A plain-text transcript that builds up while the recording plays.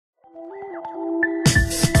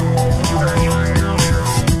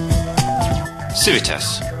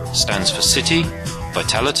CIVITAS stands for City,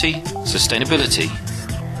 Vitality, Sustainability.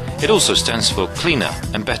 It also stands for Cleaner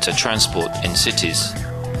and Better Transport in Cities.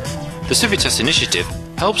 The CIVITAS Initiative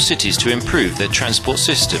helps cities to improve their transport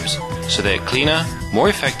systems so they are cleaner, more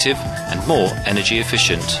effective and more energy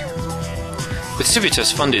efficient. With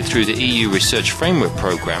CIVITAS funded through the EU Research Framework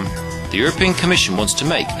Programme, the European Commission wants to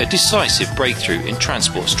make a decisive breakthrough in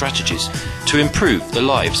transport strategies to improve the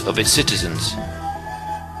lives of its citizens.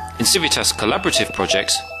 In CIVITAS collaborative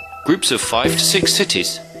projects, groups of 5 to 6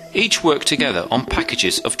 cities each work together on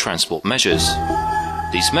packages of transport measures.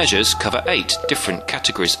 These measures cover 8 different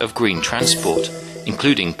categories of green transport,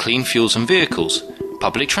 including clean fuels and vehicles,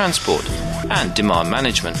 public transport and demand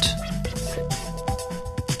management.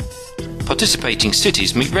 Participating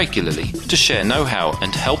cities meet regularly to share know-how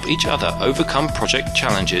and help each other overcome project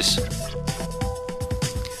challenges.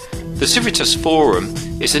 The CIVITAS Forum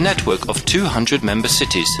is a network of 200 member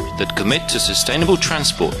cities that commit to sustainable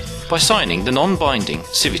transport by signing the non-binding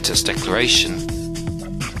CIVITAS Declaration.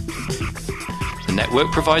 The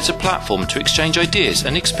network provides a platform to exchange ideas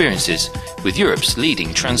and experiences with Europe's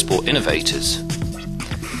leading transport innovators.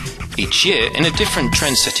 Each year, in a different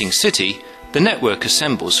trend-setting city, the network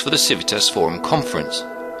assembles for the CIVITAS Forum Conference.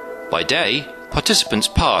 By day, participants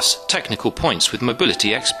pass technical points with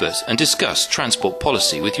mobility experts and discuss transport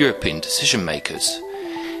policy with European decision makers.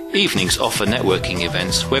 Evenings offer networking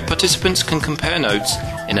events where participants can compare notes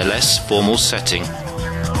in a less formal setting.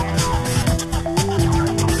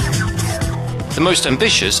 The most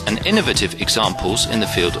ambitious and innovative examples in the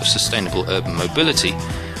field of sustainable urban mobility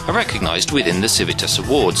are recognised within the CIVITAS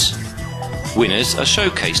Awards. Winners are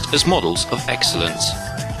showcased as models of excellence.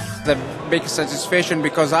 The big satisfaction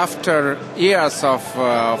because after years of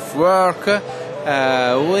work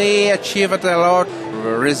we achieved a lot of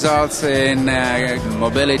results in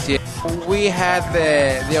mobility. We had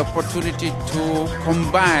the opportunity to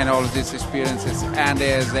combine all these experiences, and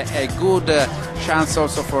there's a good chance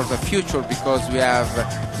also for the future because we have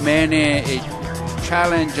many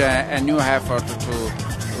challenge and new effort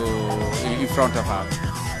in front of us.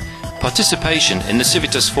 Participation in the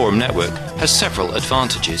CIVITAS Forum network has several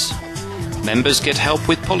advantages. Members get help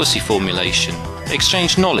with policy formulation,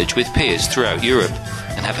 exchange knowledge with peers throughout Europe,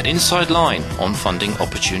 and have an inside line on funding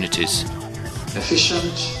opportunities.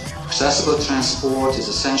 Efficient, accessible transport is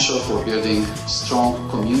essential for building strong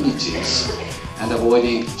communities and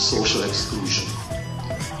avoiding social exclusion.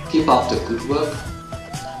 Keep up the good work,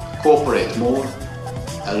 cooperate more,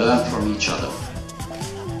 and learn from each other.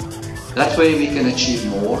 That way we can achieve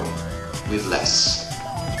more with less.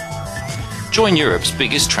 Join Europe's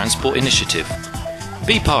biggest transport initiative.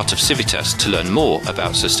 Be part of CIVITAS to learn more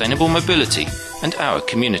about sustainable mobility and our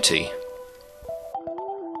community.